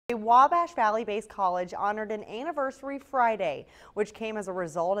A Wabash Valley-based college honored an anniversary Friday, which came as a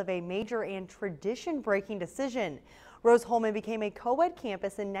result of a major and tradition-breaking decision. Rose-Hulman became a co-ed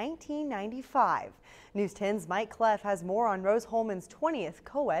campus in 1995. News 10's Mike Cleff has more on Rose-Hulman's 20th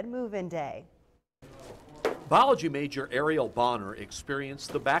co-ed move-in day. Biology major Ariel Bonner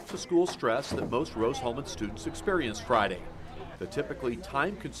experienced the back-to-school stress that most Rose-Hulman students experienced Friday, the typically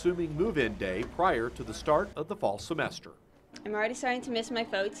time-consuming move-in day prior to the start of the fall semester. I'm already starting to miss my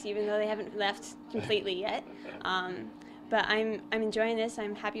folks, even though they haven't left completely yet. But I'm enjoying this.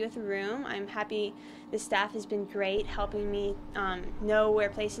 I'm happy with the room. I'm happy the staff has been great, helping me know where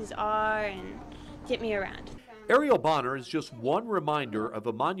places are and get me around. Ariel Bonner is just one reminder of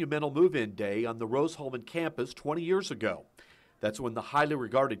a monumental move-in day on the Rose-Hulman campus 20 years ago. That's when the highly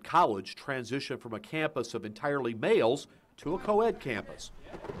regarded college transitioned from a campus of entirely males to a co-ed campus.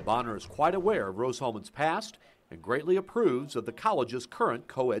 Bonner is quite aware of Rose-Hulman's past and greatly approves of the college's current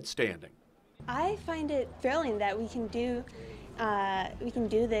co-ed standing. I find it thrilling that we can do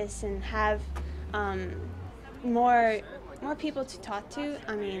this and have more people to talk to.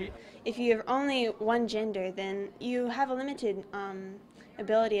 I mean, if you have only one gender, then you have a limited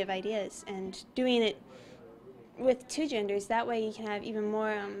ability of ideas, and doing it with two genders, that way you can have even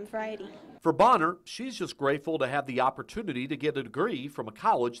more variety. For Bonner, she's just grateful to have the opportunity to get a degree from a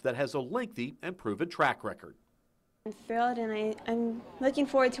college that has a lengthy and proven track record. I'm thrilled, and I'm looking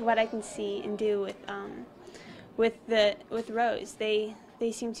forward to what I can see and do with Rose. They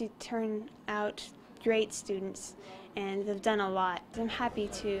seem to turn out great students, and they've done a lot. I'm happy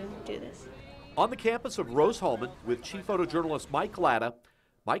to do this. On the campus of Rose-Hulman with Chief Photojournalist Mike Latta,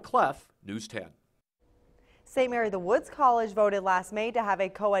 Mike Cleff, News 10. St. Mary the Woods College voted last May to have a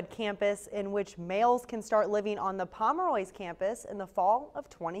co-ed campus in which males can start living on the Pomeroy's campus in the fall of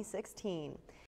 2016.